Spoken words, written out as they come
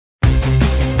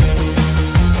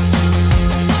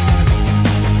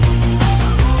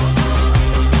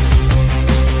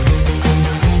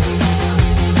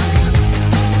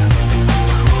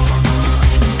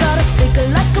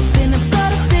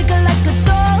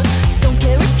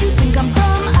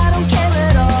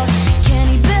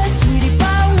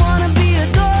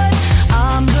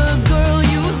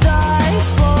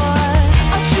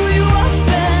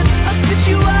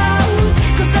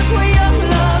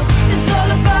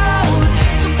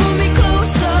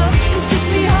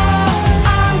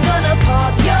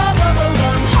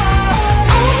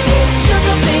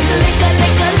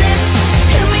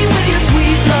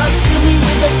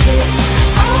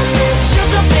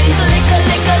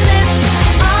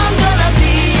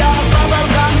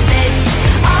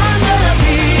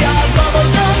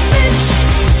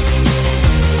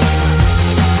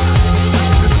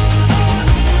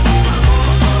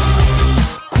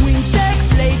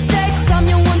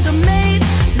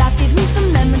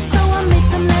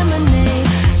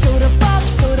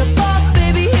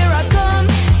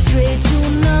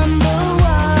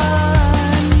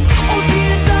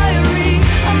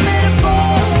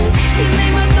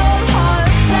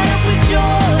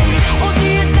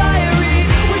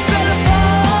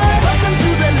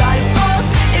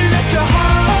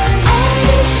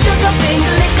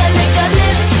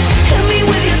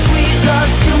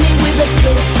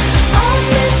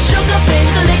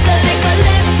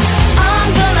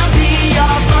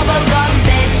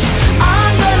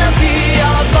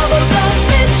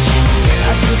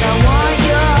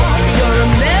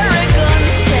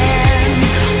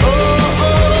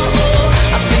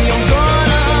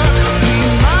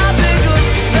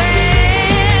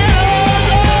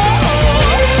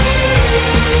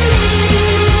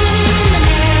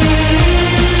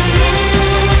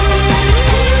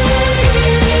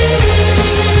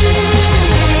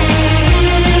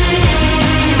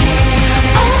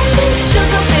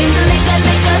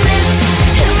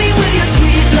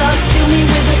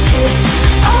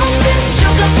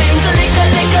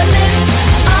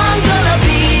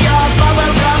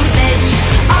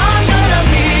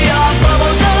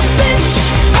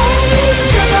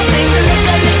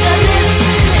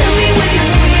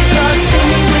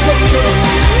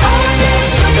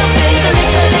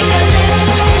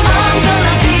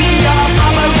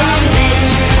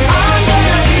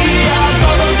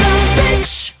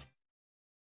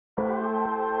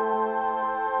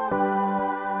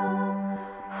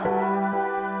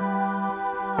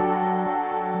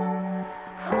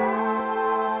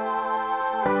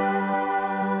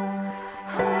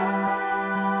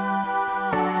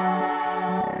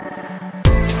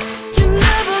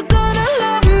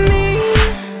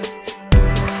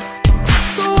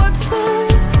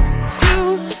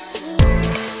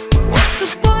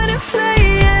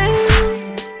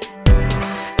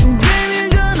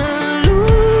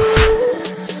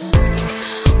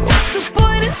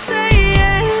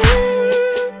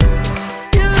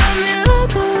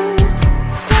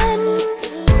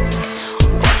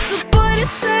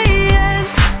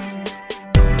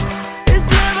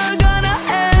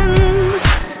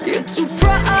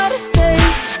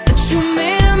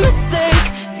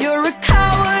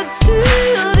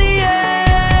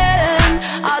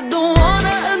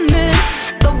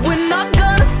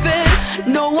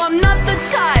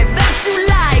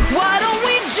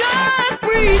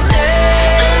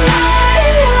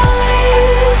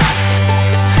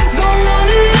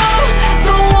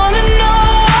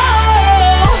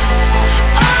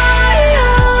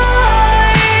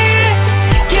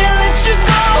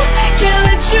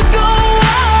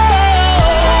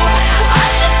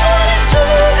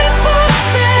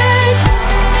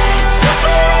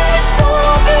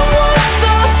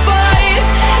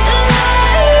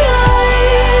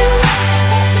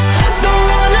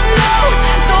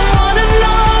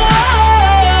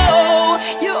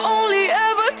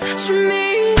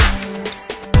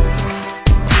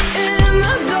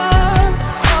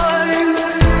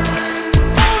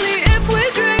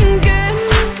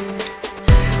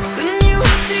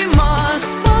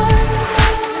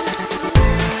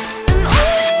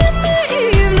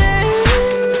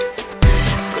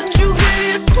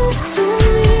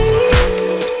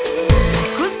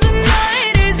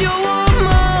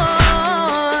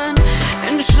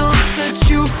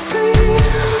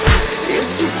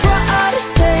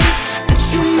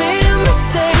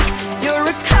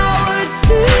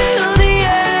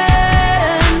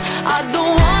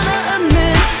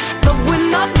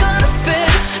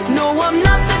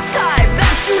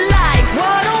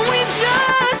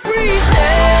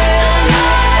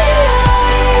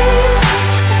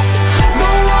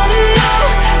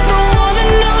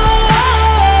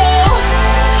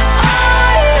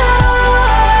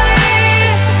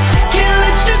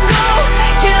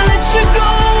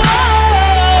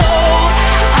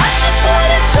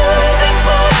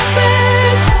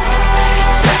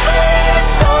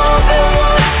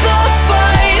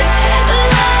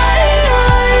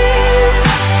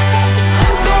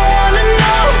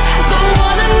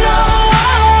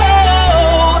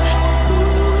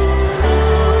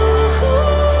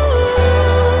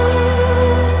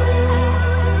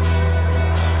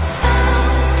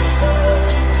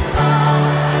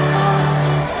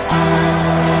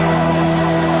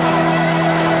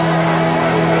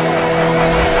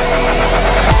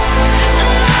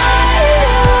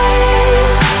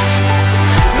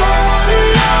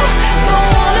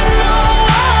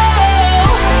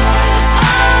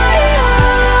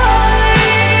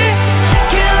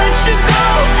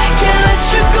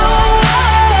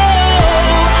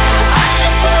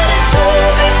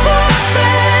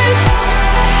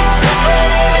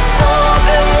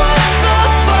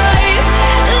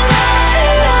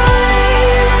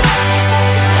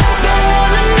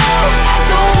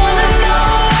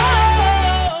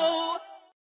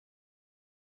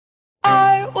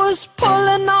was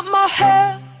pulling out my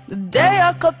hair the day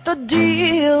I cut the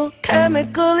deal.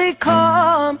 Chemically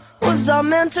calm, was I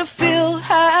meant to feel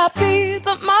happy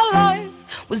that my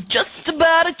life was just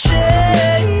about to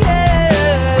change?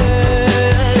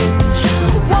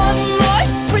 One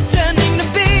life pretending to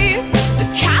be the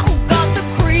cow who got the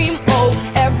cream. Oh,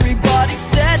 everybody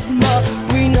said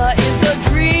Marina is a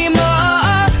dreamer.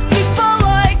 People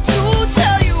like to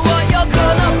tell you what you're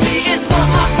gonna be. It's not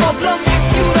my problem if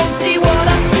you don't see what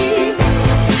I see,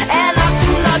 and I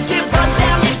do not give a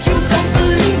damn if you don't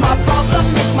believe. My problem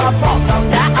is my problem,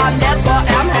 that I never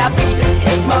am happy.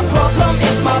 It's my problem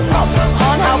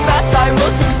on how fast I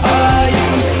will succeed. Are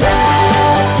you sad?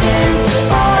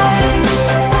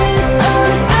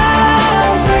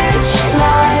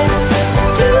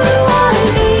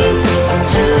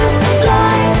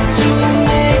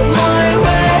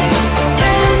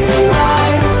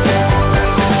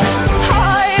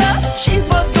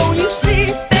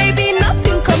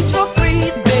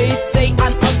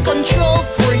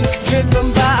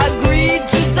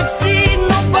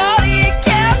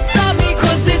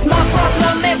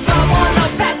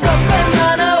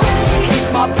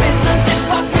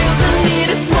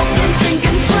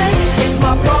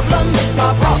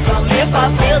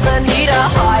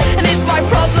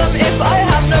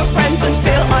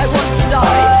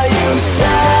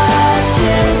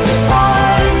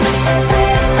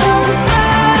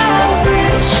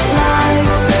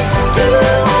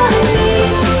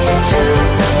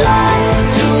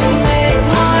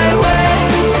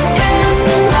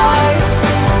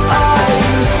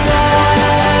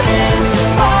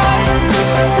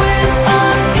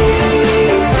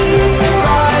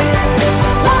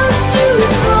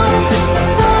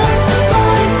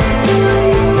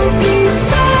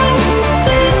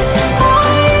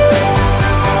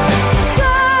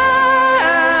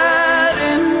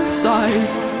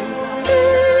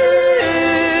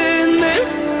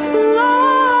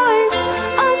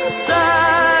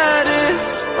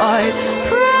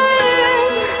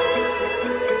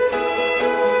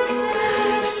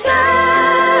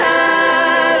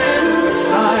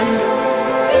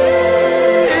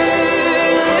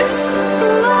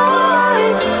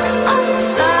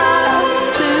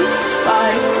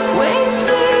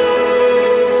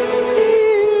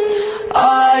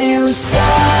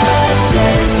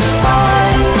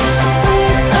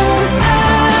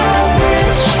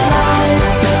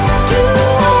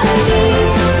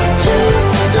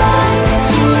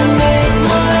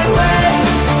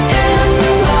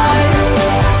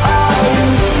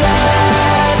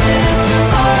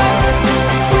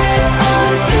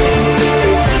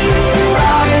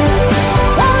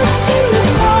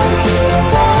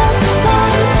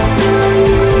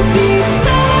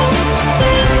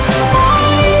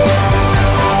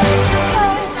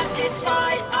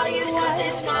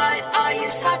 you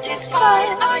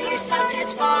satisfied? Are you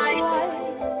satisfied?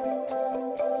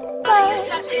 Are you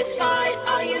satisfied?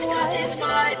 Are you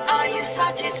satisfied? Are you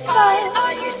satisfied?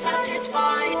 Are you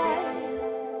satisfied?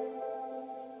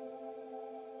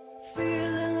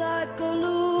 Feeling like a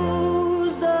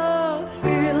loser,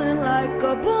 feeling like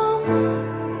a bum,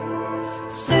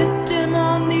 sitting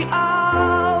on the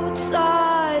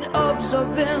outside,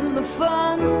 observing the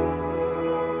fun.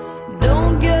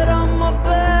 Don't get on my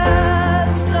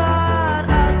bad side,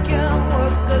 I can't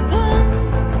work again.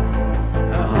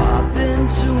 Hop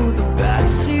into the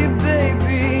backseat,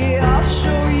 baby, I'll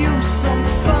show you some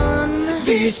fun.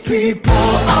 These people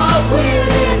are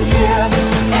weird in here,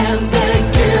 and they're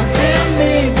giving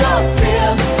me the fear.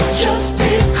 Just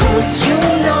because you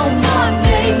know my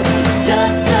name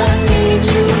doesn't mean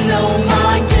you know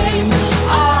my game.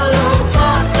 I'll look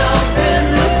myself in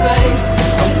the face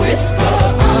and whisper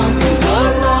I'm in the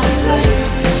wrong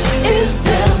place. Is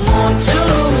there more to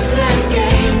lose than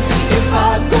gain if I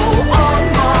go on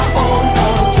my own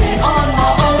again, on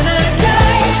my own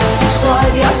again?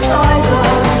 Inside the outsider,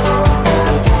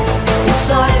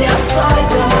 inside the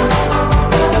outsider,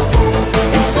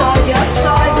 inside the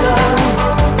outsider,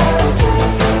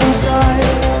 inside.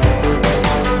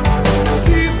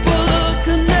 People are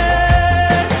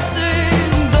connecting,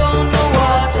 don't know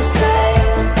what to say.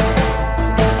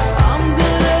 I'm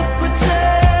good at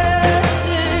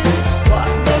protecting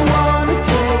what they wanna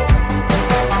take.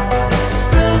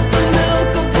 Spilled the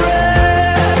milk of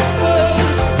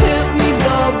breakfast, hit me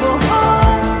double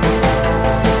hard,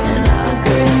 and I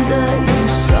grinned at you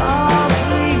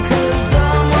softly, 'cause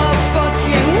I'm a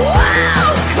fucking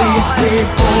wild card. These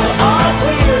people are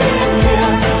weird in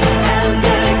here, and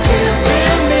they're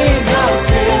giving me the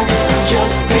fear.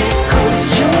 Just because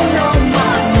you know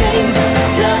my name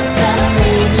doesn't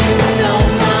mean you know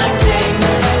my game.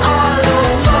 I'll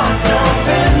look myself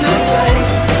in the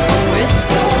face and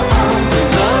whisper I'm in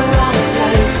the wrong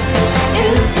place.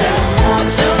 Is there more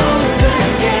to lose than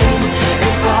gain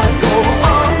if I go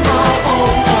on my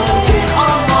own again,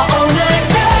 on my own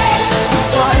again?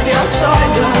 Inside the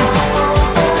outsider,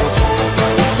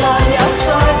 inside the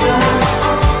outsider,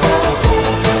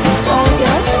 inside the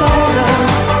outsider,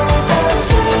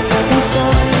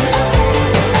 inside.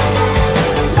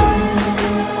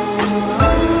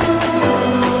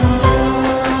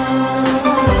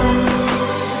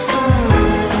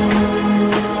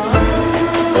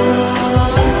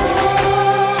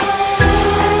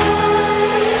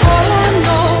 All I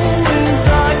know is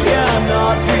I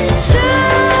cannot pretend,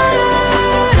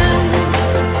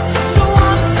 so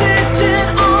I'm sitting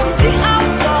on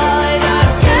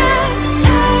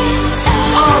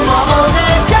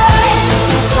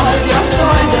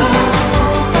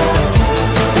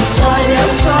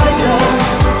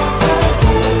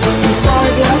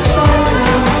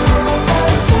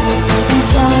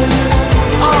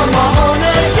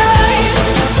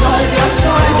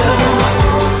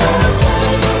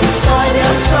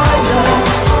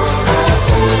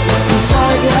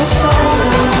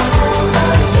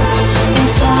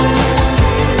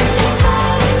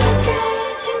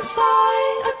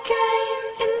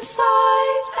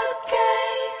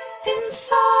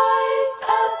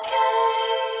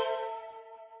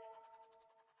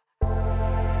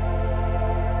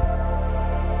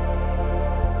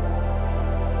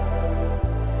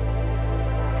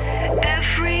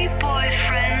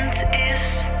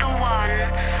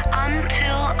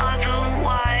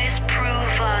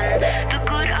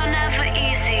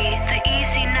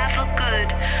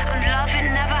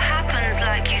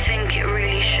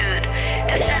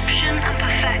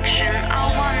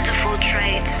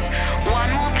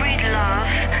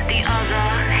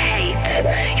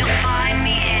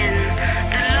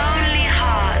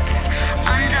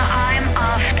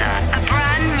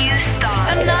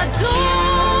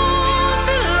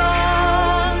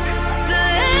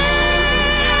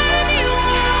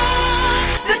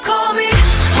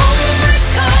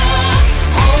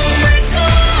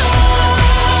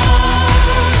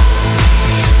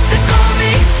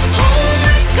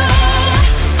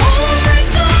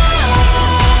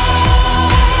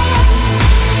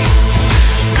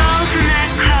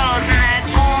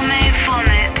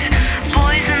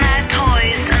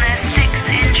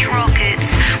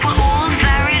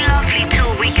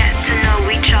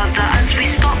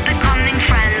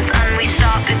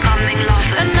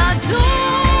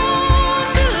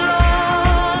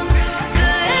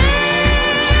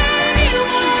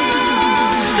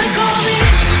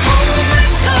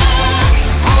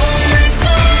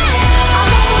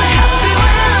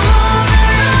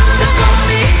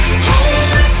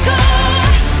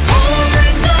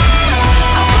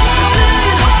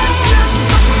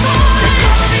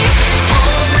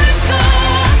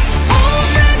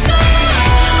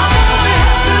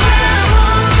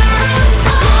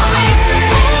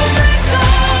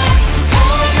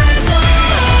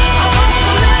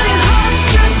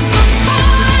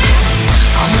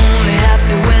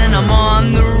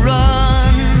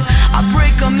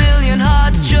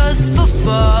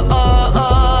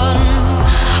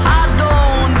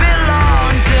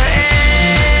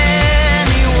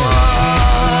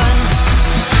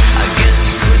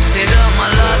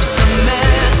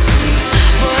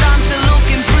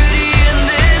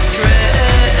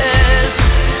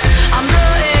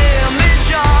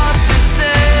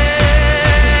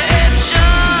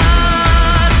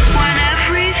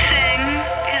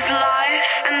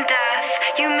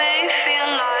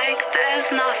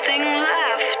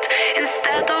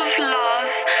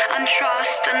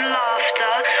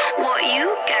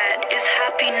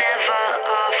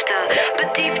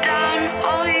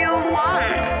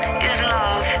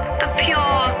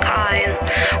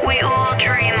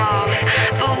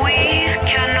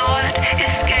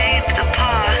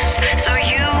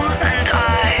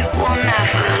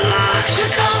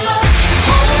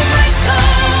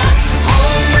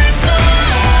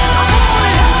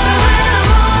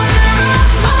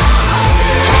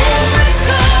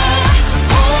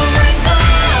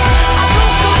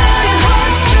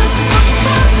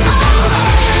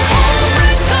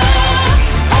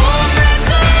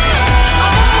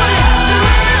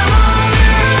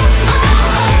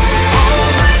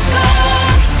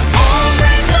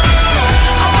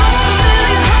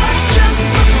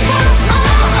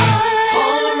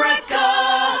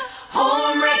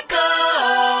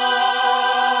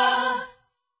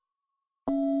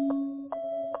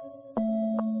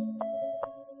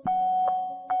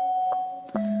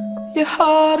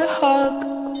hard to hug,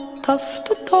 tough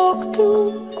to talk to,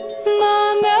 and I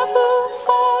never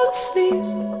fall asleep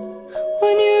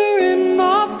when you're in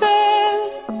my bed.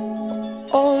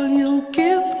 All you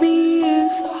give me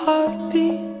is a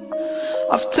heartbeat.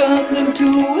 I've turned into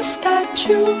a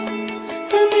statue,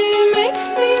 and it makes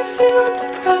me feel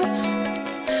depressed,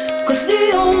 'cause the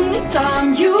only time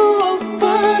you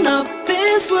open up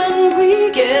is when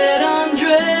we get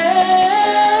undressed.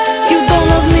 You don't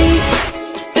love me,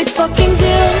 big fucking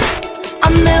deal.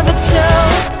 I'll never tell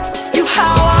you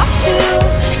how I feel.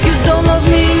 You don't love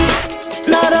me,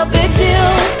 not a big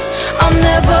deal. I'll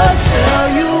never tell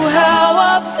you how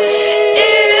I feel.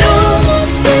 It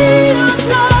almost feels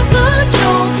like a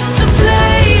joke to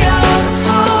play our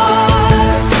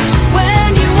part when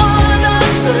you want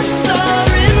us to star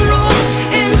enroll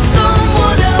in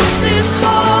someone else's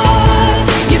heart.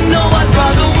 You know I'd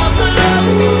rather want the love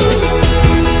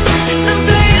than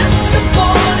play a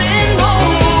supporting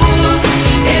role.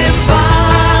 If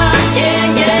I can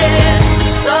get a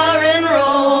star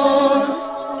enroll.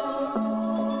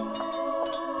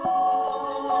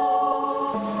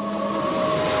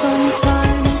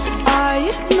 Sometimes I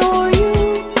ignore you,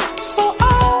 so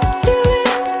I feel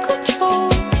in control.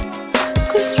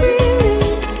 'Cause really,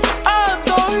 I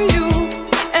adore you,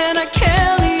 and I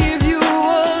can't leave you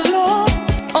alone.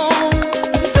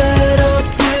 Fed up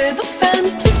with the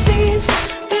fantasies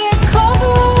that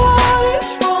cover what is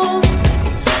wrong.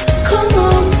 Come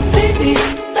on, baby,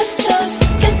 let's just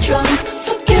get drunk.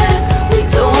 Forget we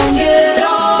don't get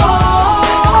on.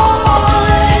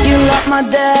 You like my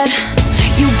dad,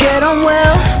 you get on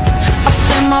well. I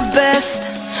send my best,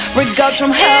 regards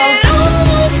from hell. It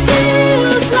almost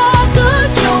feels like a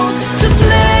joke to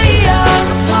play our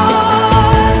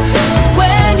part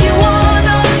when you want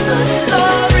us to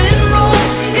star enroll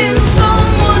in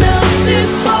someone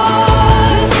else's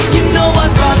heart. You know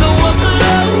I'd rather want the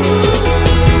love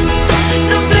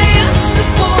than play a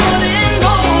supporting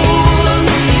role.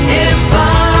 If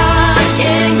I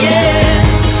can get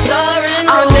a star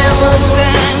enroll. I never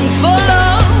sang for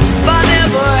love, I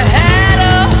never had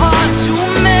a heart to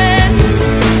mend,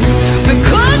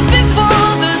 because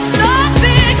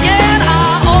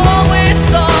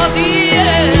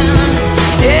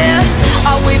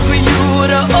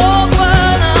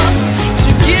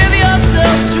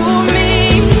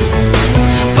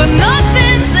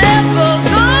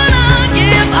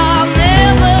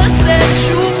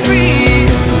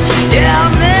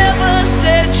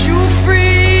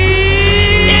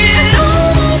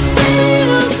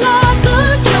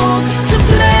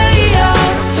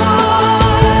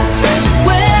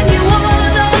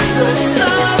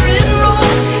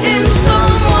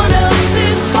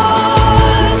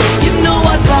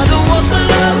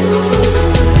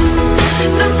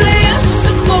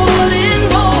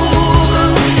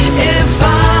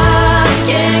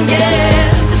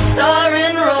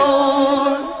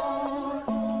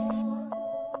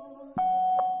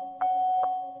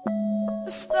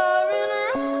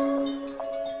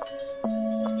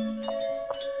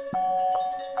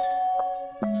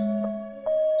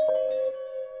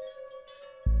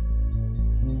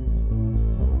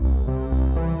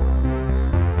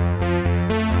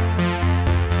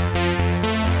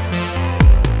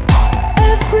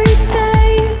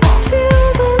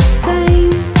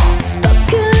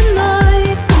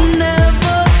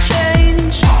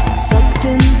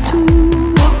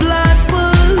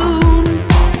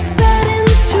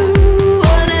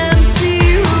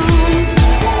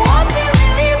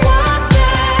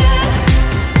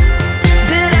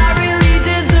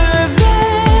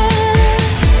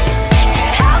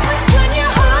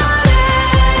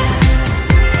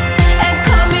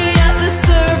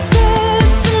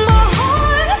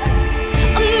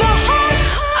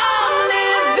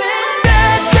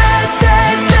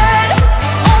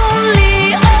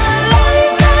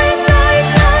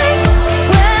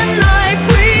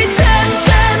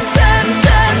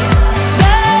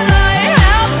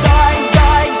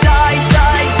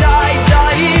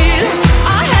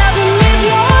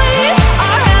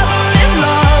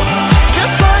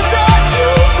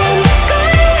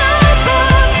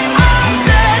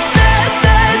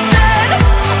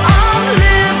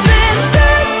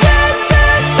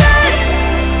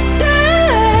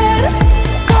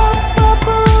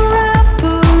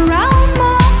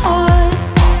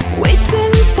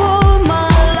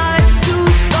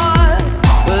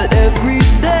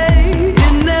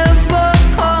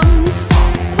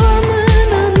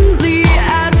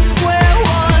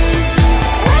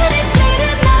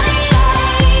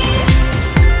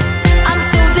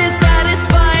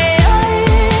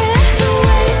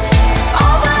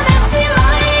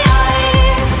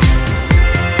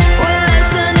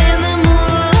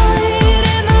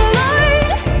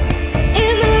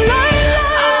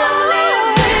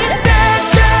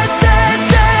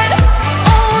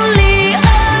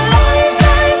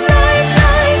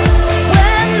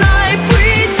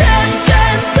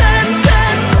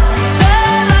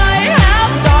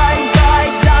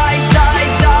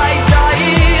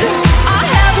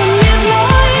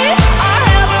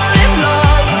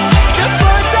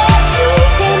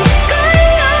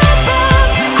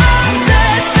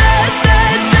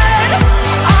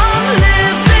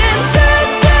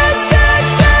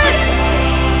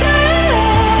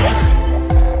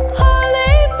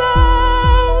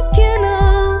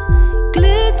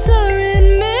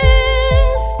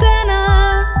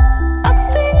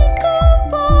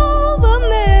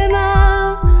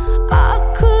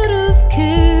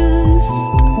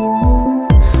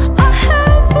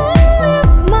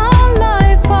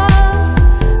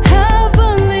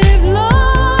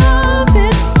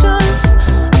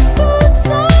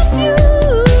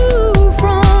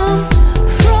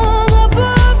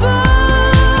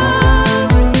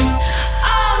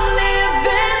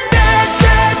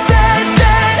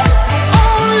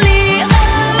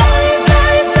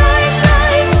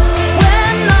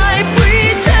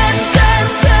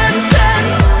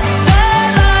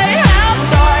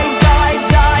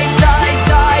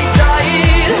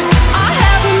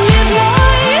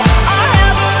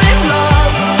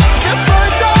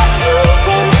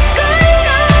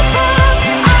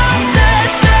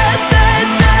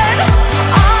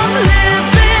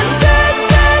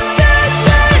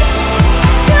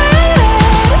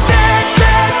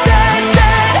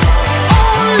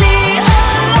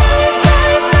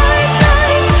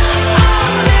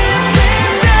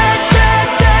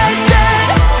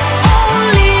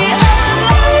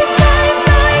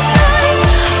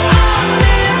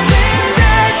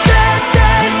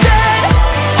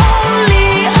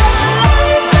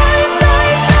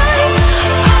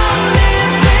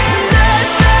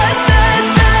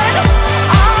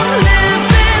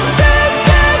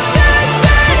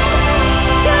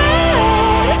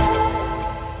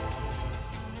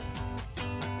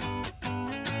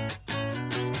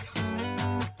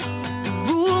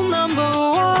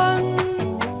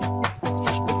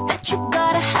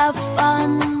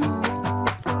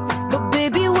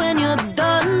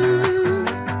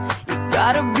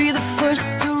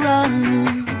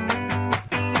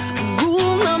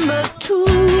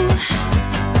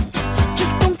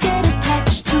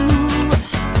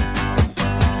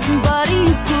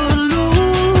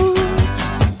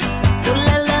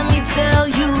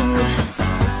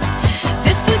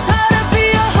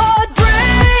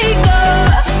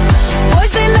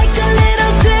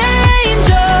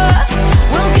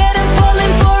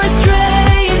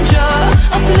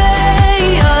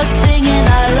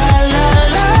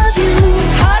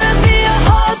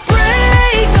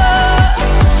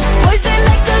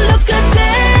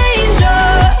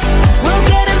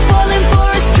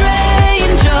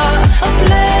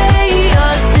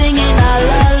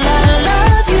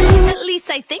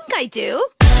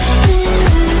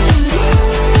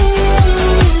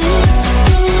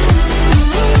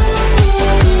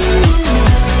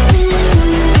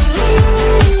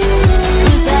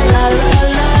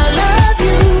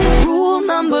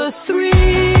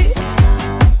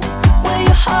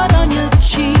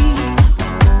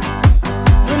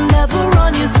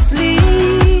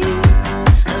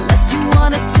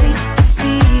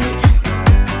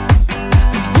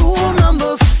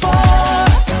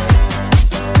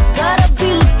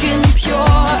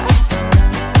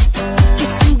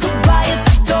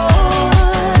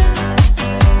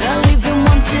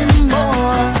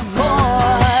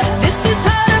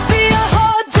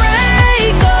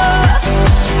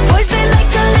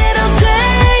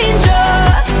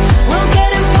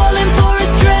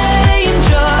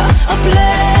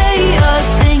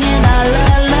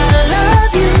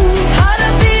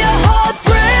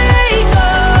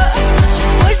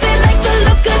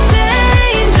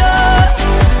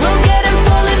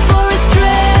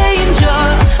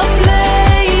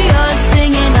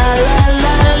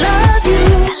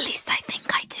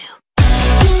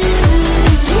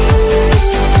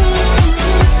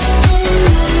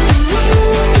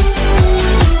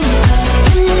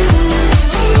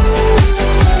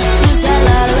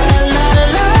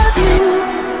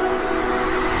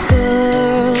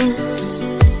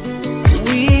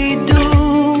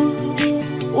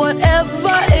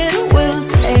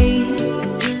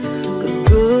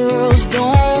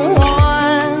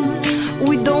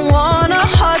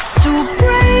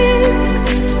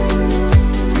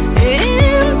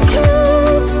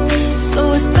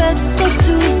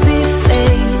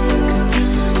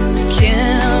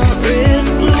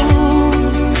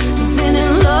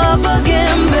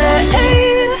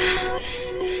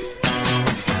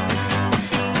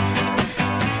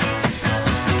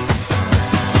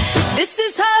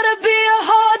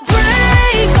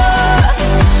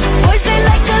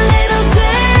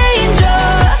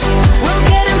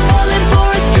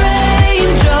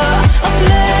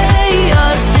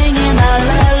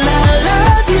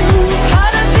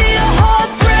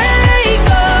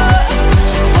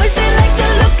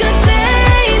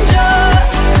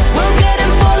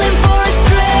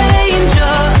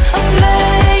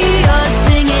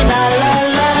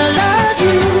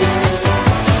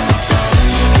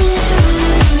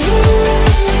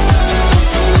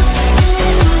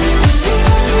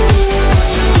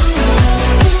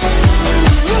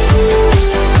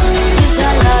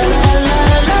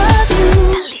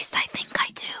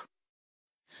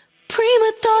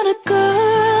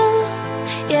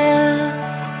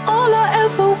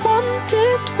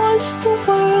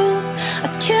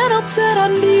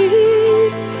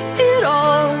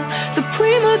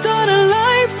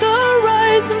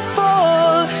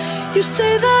You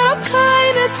say that I'm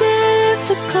kinda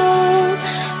difficult,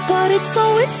 but it's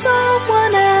always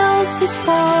someone else's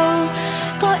fault.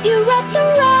 Got you wrapped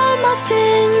around my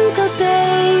finger,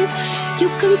 babe. You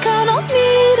can count on me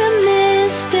to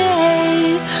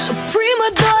misbehave. A prima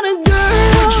donna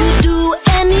girl. Would you do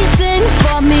anything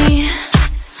for me?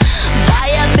 Buy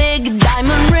a big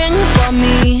diamond ring for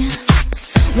me?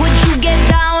 Would you get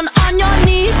down on your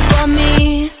knees for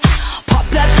me? Pop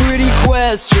that pretty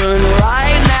question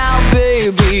right now,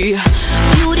 baby.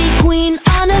 Beauty queen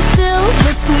on a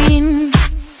silver screen,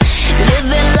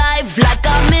 living life like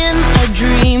I'm in a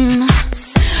dream.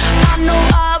 I know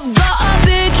I've got a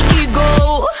big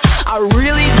ego, I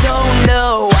really don't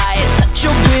know why it's such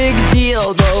a big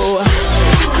deal though.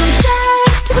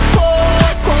 Sad to the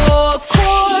core, core,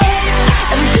 core,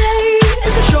 yeah. Every day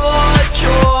is a chore,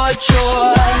 chore,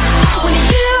 chore. When you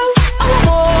give, I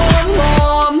want more,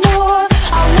 more, more.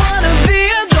 I wanna be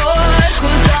adored,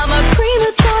 'cause I'm a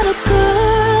prima donna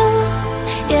girl,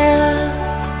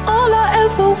 yeah. All I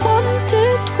ever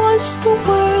wanted was the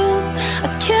world. I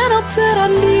can't help that I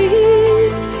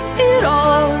need it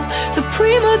all. The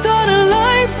prima donna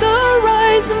life, the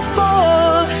rise and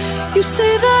fall. You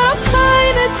say that I'm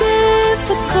kinda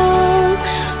difficult,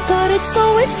 but it's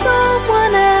always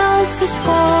someone else's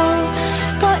fault.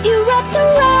 Got you wrapped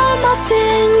around my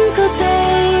finger,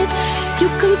 babe. You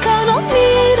can count on me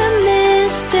to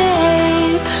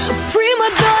misbehave. A prima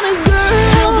donna girl.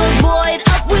 Fill the void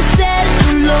up with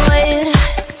celluloid.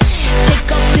 Take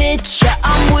a picture,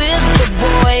 I'm with the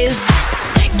boys.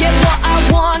 Get what I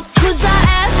want, 'cause I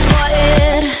asked for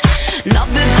it, not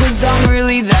because I'm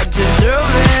really that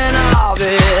deserving of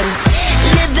it.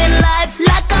 Living life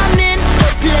like I'm in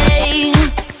the play,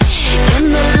 in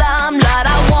the limelight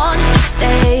I want to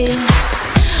stay.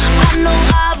 I know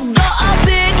I've got a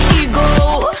big ego,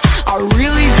 I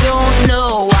really don't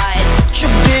know why it's such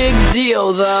a big deal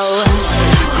though.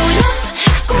 Going up,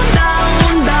 going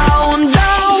down, down,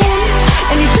 down,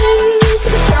 anything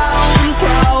for the crown,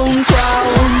 crown,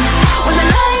 crown. When the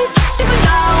lights dip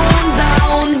down,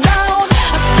 down, down,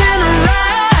 I spin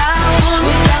around,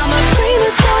 'cause I'm a prima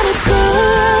donna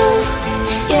girl,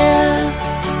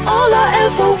 yeah. All I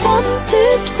ever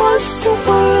wanted was the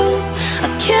world. I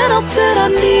can't help that I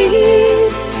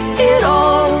need it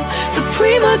all. The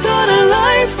prima donna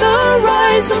life, the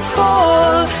rise and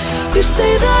fall. You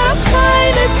say that I'm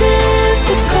kinda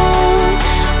difficult,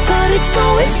 but it's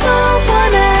always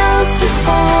someone else's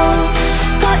fault.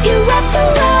 Got you wrapped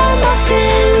around my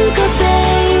finger,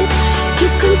 babe. You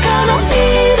can count on me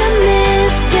to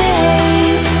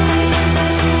misbehave.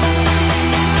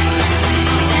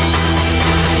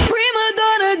 Prima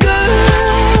donna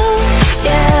girl,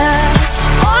 yeah.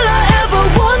 All I ever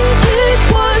wanted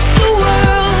was the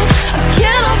world. I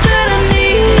can't help that I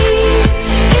need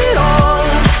it all.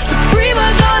 The prima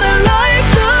donna life,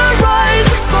 the rise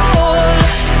and fall.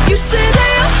 You say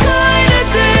they are kinda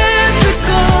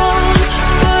difficult,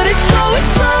 but it's always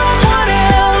someone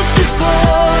else's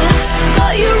fault.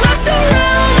 Got you wrapped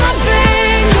around my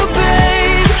finger,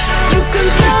 babe. You can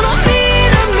count on me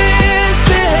to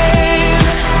misbehave.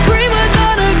 Prima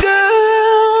donna girl.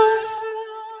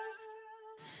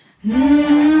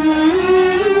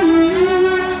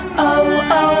 Oh,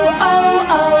 oh, oh,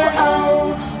 oh, oh.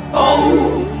 Oh,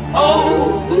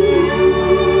 oh, ooh.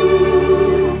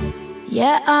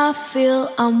 Yeah, I feel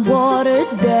I'm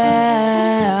watered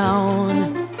down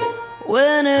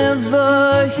whenever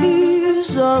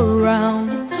he's around.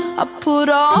 I put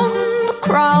on the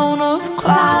crown of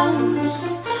clowns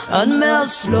and melt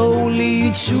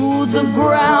slowly to the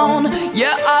ground.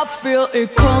 Yeah, I feel it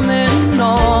coming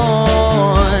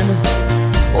on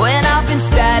when I've been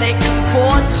static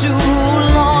for too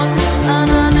long, and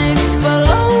an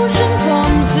explosion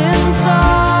comes in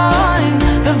time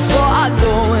before I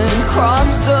go and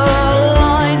cross the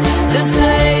line. They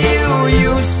say you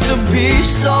used to be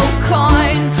so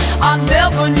kind, I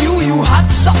never knew you had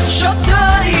such a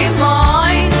dirty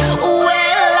mind.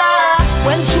 Well, I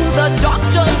went to the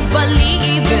doctors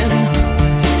believing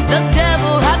the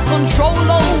devil had control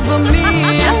over me.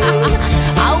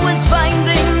 I was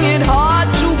finding it hard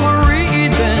to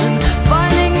breathe in,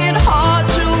 finding it hard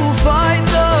to fight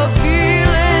the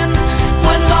feeling,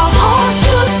 when my heart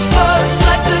just burst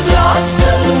like a glass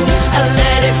balloon and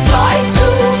let it fly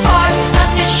too high,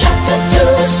 and it shattered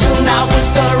too soon. I was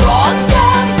the wrong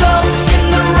damn girl in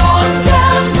the wrong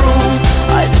damn room.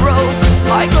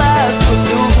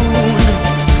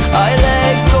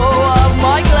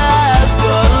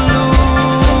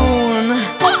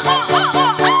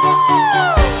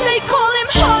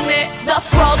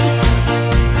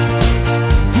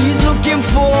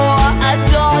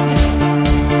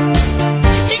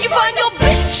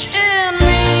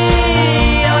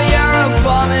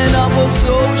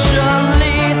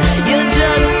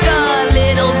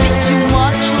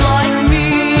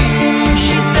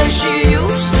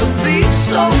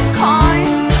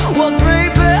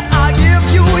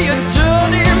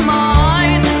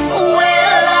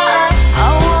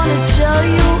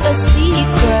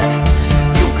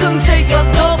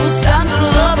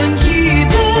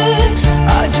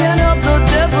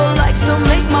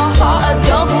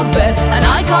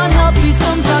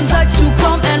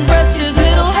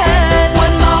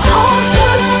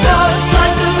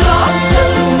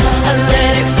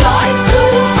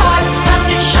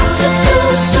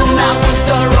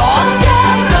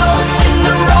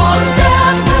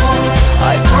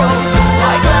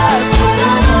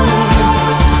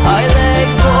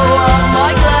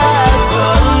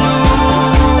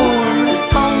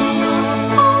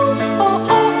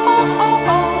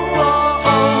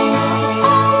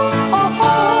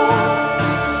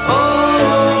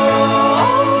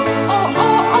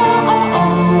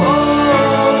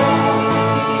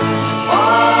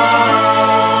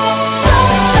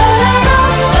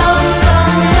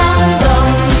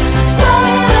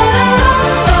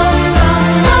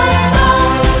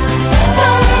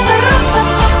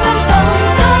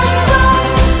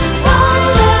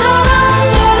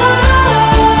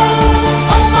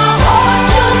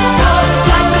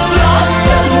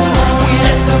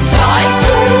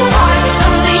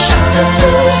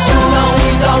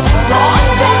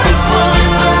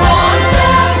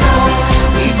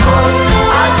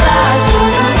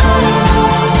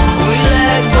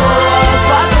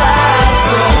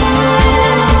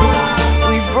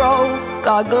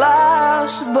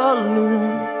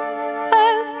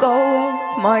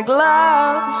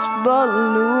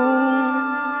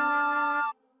 balloon.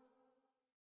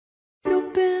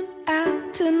 You've been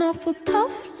acting awful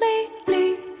tough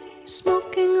lately,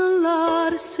 smoking a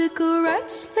lot of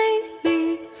cigarettes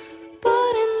lately,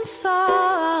 but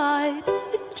inside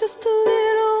it's just a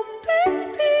little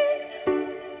baby.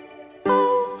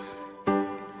 Oh,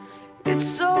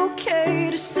 it's okay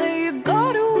to say you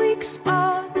got a weak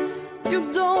spot.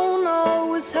 You don't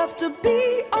always have to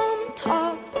be on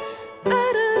top.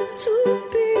 Better to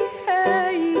be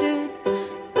hated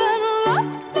than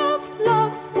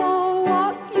love for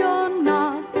what you're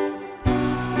not.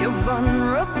 You're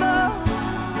vulnerable,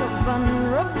 you're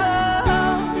vulnerable.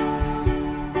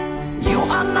 You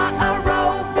are not a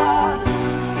robot.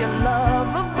 You're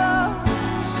lovable,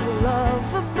 so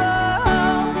lovable,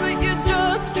 but you're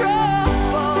just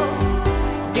trouble.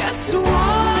 Guess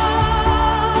what?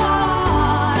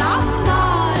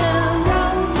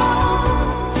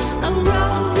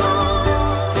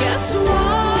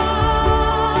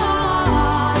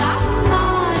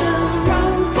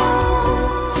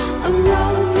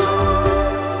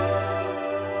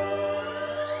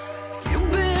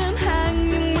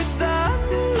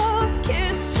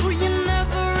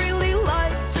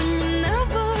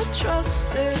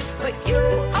 But you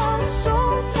are so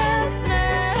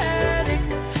magnetic.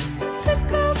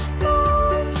 Pick up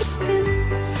all the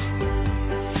pins,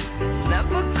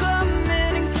 never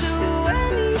committing to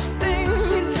anything.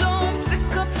 You don't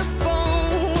pick up the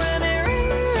phone when it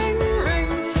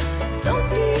rings. Don't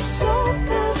be so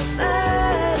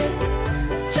pathetic.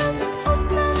 Just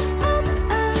open up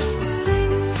and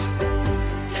sing.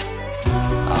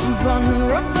 I'm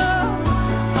vulnerable,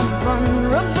 I'm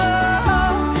vulnerable.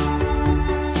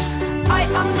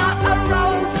 I'm not a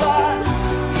robot.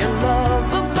 You're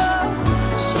lovable,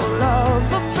 so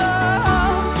lovable,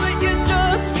 but you're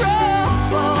just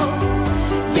trouble.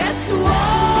 Guess what?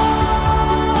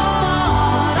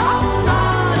 I'm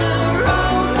not a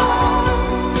robot,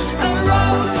 a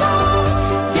robot.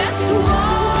 Guess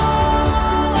what?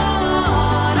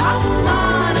 I'm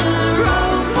not a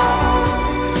robot,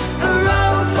 a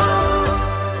robot.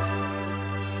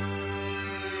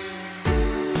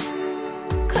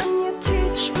 Can you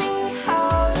teach me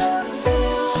how to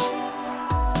feel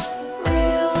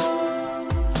real?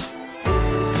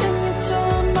 Can you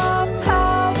turn my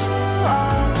power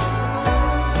off?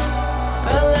 I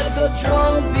let the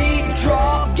drum beat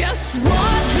drop. Guess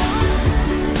what?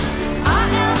 I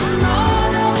am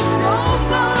not a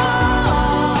robot.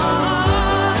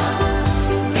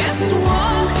 Guess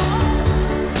what?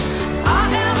 I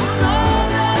am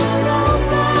not a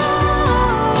robot.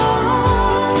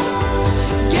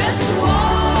 Guess what?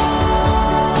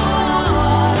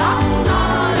 I'm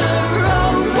not a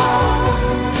robot,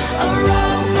 a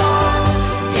robot.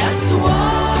 Guess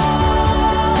what?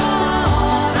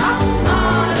 I'm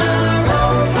not a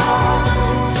robot,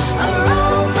 a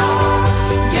robot.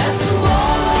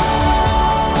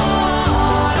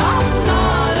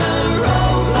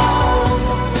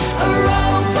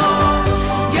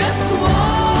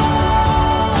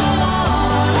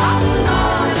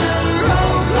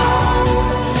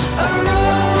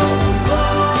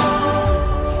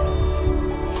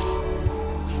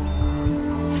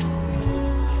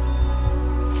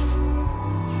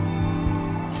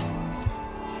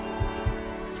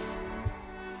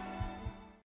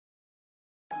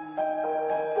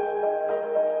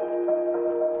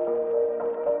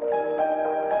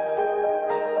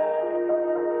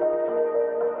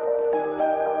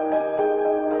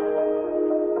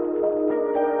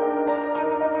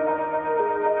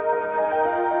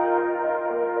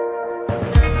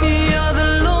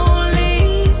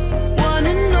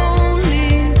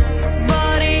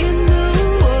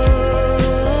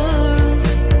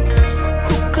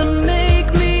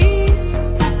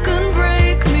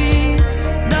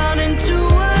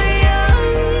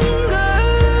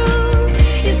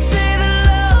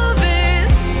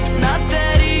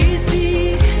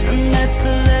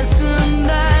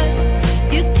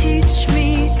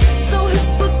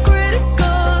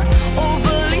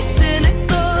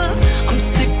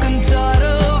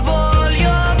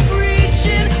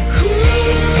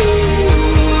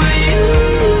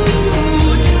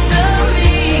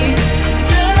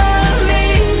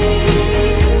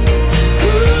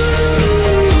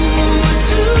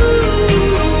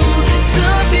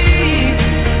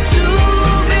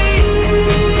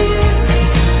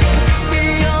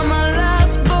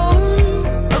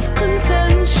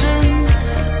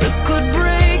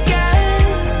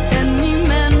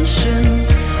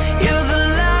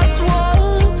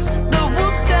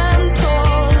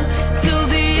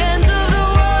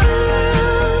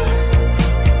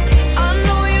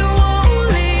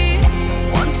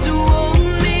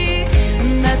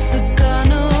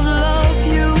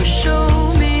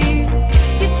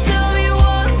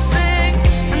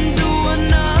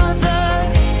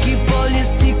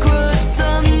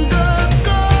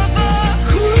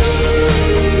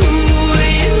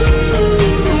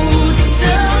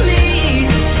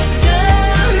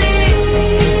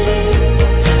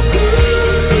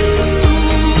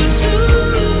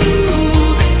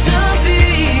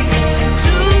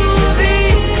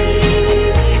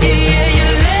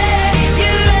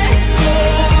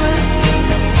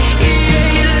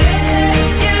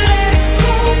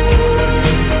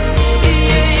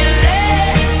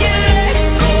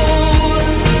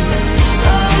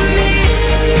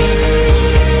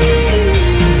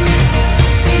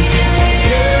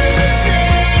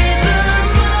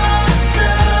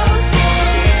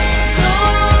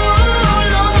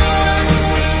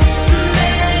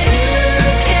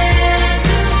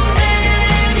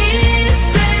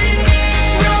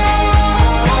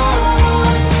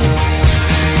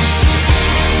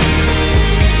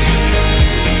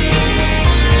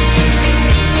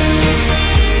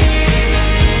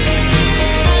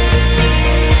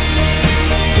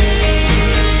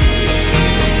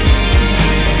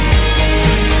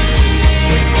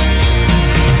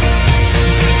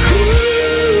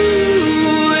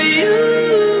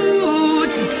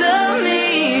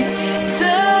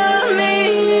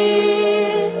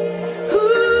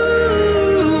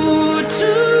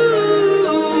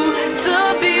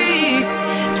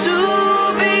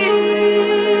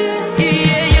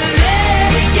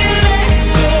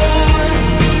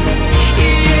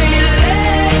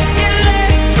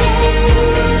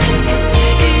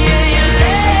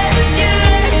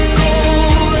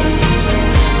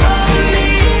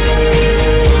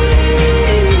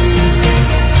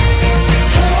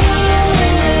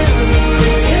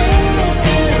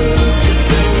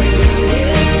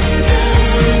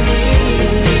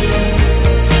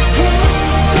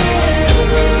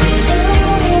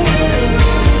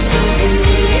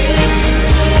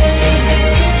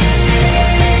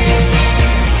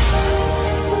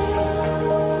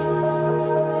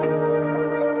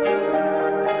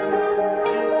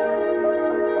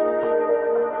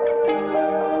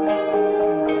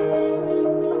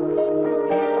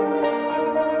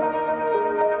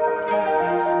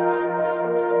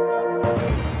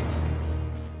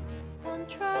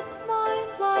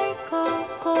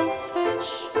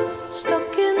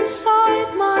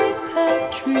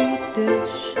 petri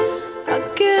dish. I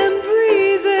can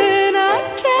breathe and I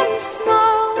can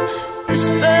smile. This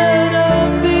better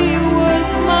be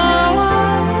worth my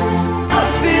while. I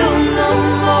feel numb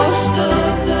most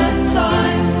of the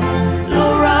time.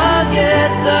 Lower I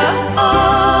get, the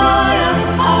higher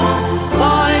I'll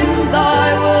climb. I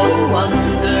will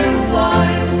wonder why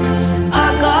I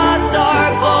got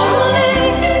dark only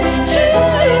to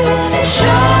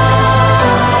shine.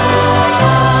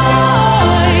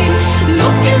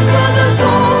 Looking for the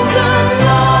golden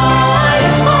light.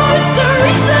 Oh, it's a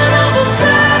reasonable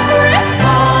sacrifice.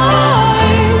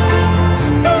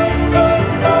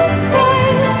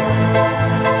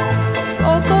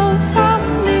 Forgo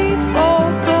family,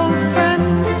 forgo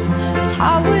friends. It's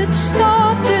how it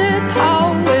started, how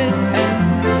it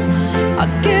ends. I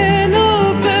get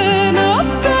up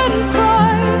and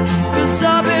cry, 'cause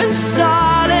I've been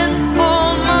silent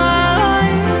all my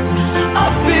life. I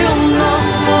feel numb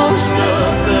most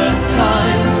of the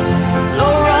time.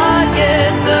 Lower I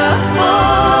get, the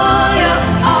higher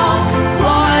I'll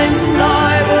climb.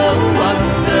 I will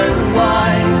wonder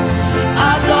why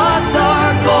I got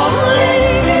dark only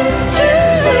to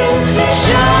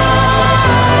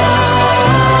shine.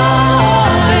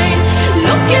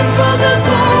 Looking for the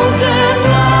golden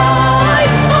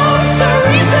light. Oh, it's a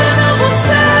reasonable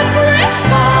sacrifice.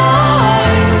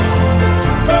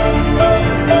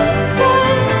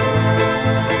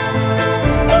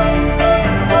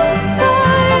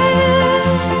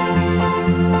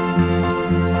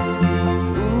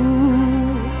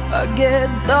 Ooh, I get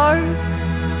dark,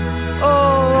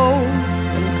 oh,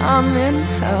 and I'm in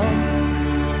hell.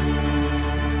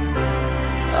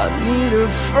 I need a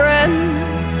friend,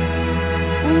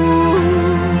 ooh,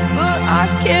 but I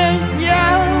can't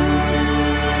yell.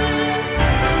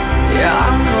 Yeah,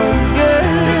 I'm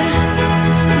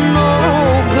no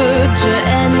good to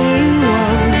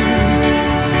anyone,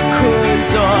 'cause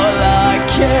all I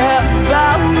care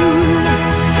about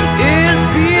is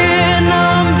being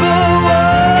number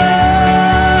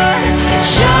one.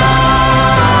 Shine,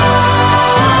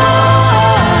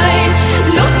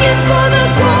 looking for the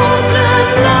golden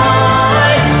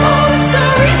light. Oh, it's a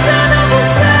reasonable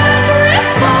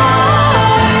sacrifice.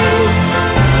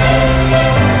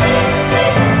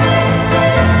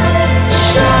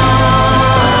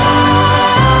 Shine,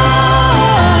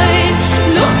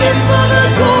 looking for the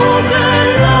golden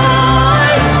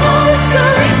light. Oh, it's a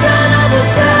reasonable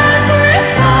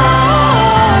sacrifice.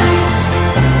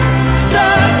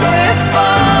 Sacrifice.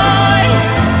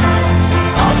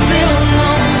 I feel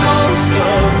numb most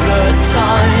of the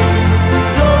time.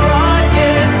 Lower I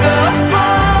get, the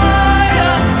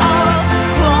higher I'll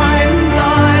climb.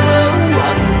 I will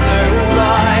wonder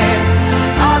why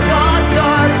I got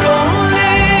dark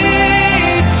only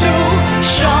to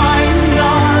shine.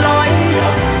 I light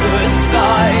up the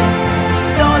sky.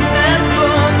 Stars that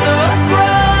burn the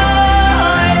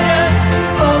brightest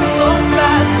fall so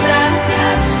fast and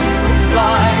pass you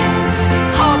by.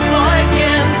 Half like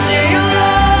empty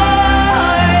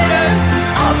lighters.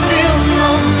 I feel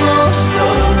numb most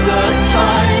of the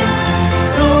time.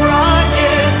 Lower I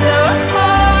get, the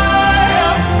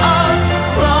higher I'll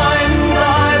climb.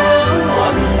 I will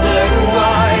wonder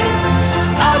why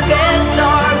I get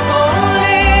dark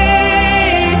only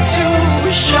to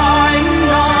shine.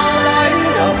 I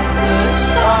light up the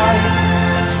sky.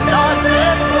 Stars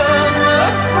that burn the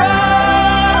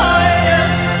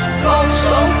brightest fall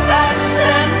so fast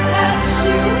and pass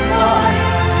you by.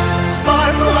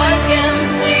 Spark like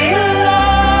empty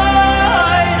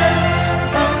lighters.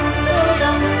 Dum da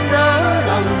dum da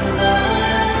dum da.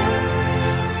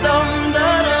 Dum da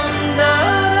dum da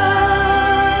da.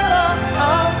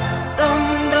 Dum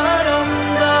da dum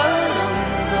da dum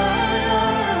da da.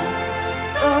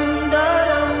 Dum da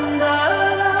dum da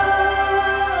da.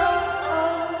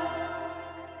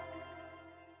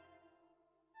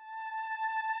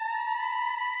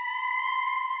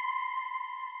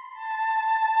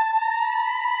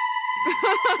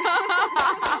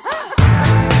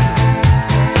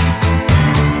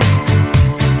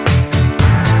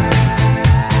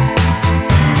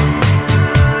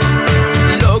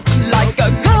 Look like a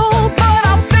girl, but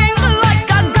I think like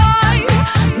a guy.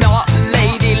 Not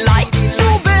ladylike to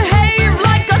behave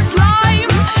like a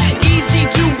slime. Easy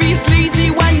to be sleazy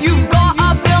when you've got a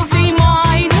filthy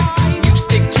mind. You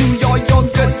stick to your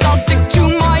yogurts, I'll stick to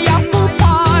my apple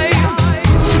pie.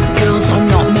 Girls are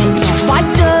not meant to fight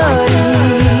dirty.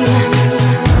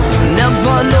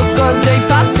 Never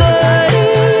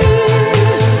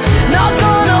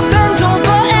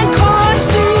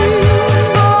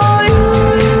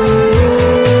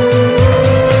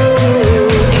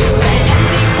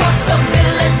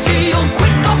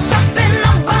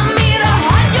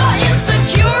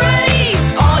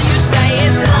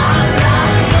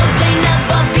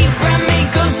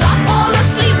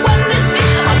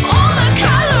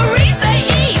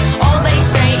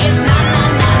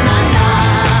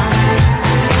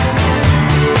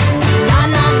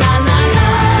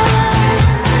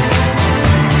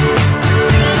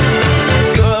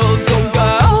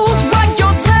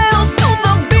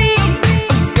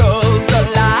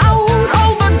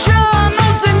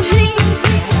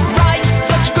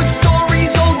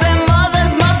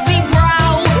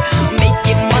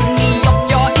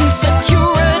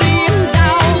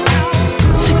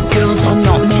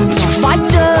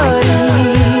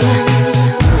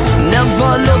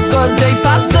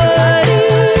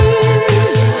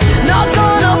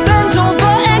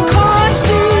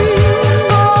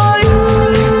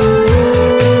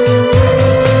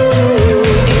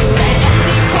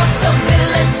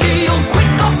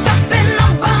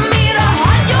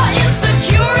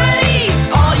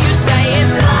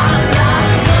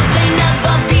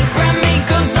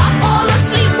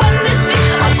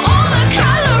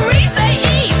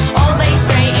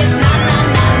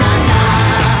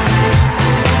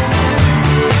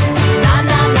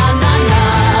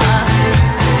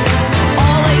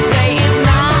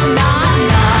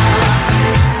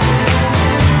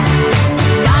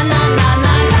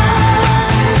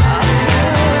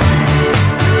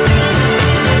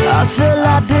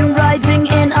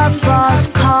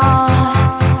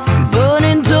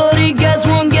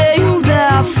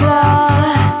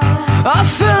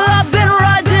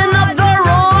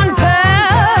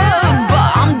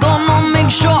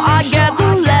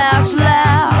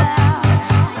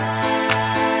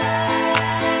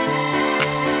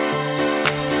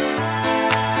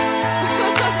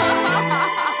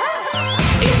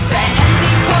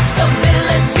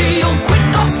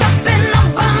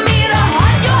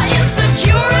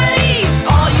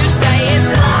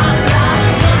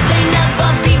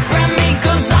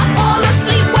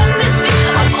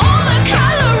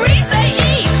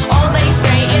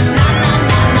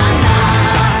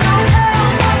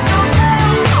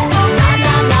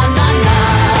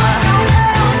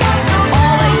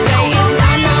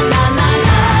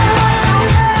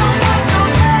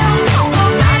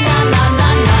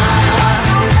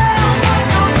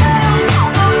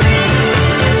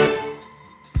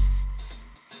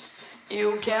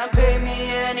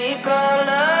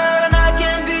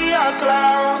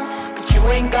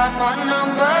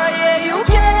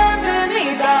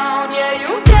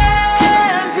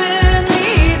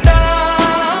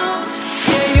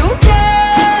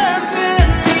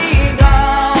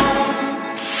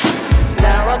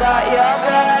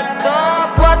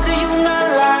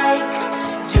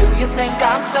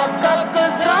stuck up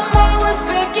cause I'm always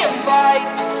picking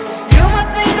fights. You might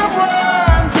think I'm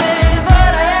one thing,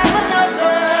 but I am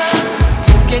another.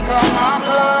 You can call my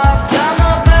bluff, time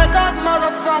to back up,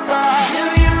 motherfucker. Do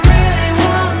you really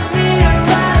want me to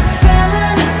write a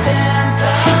feminist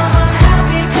anthem? I'm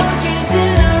happy cooking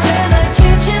dinner in the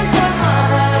kitchen for my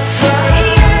husband.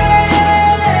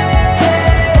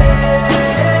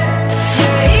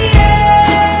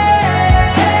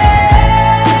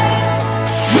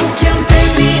 You can pay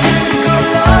me any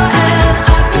color and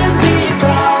I can be a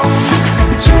clown,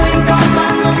 but you ain't got my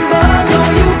number, no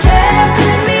you can't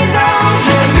pin me down.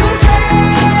 Yeah, you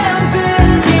can't pin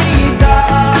me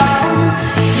down.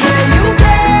 Yeah, you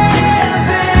can't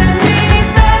pin me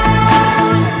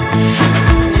down.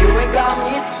 You ain't got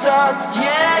me sussed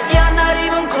yet, you're not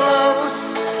even close.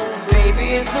 Baby,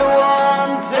 it's the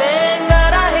one thing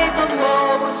that I hate the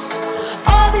most.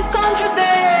 All these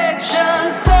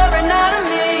contradictions pouring out of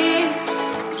me.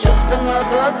 Just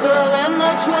another girl in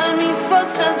the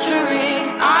 21st century.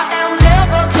 I am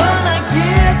never gonna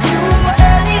give you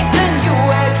anything you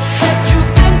expect. You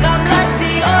think I'm like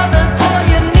the others, boy,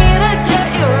 you need to get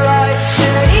your eyes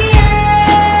checked.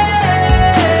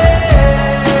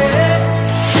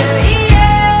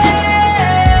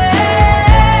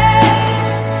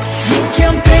 You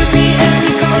can pay me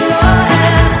any color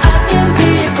and I can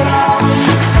be a clown,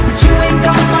 but you ain't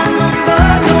got my number,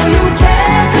 no you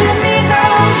can't pin me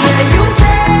down. Yeah, you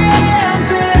can't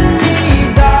pin me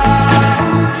down.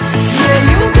 Yeah,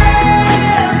 you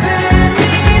can't pin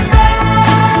me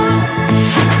down.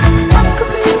 I could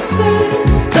be a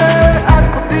sister, I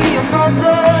could be your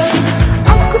mother,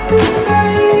 I could be a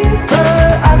neighbor,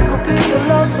 I could be your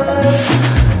lover.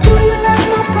 Do you like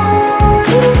my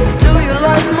body? Do you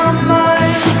like my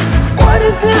mind? What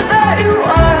is it that you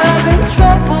are having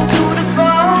trouble to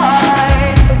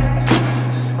define?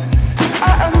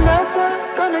 I am never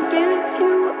gonna give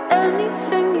you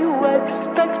anything you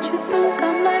expect. You think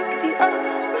I'm like the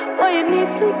others, well you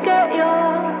need to get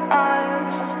your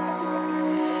eyes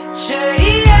checked.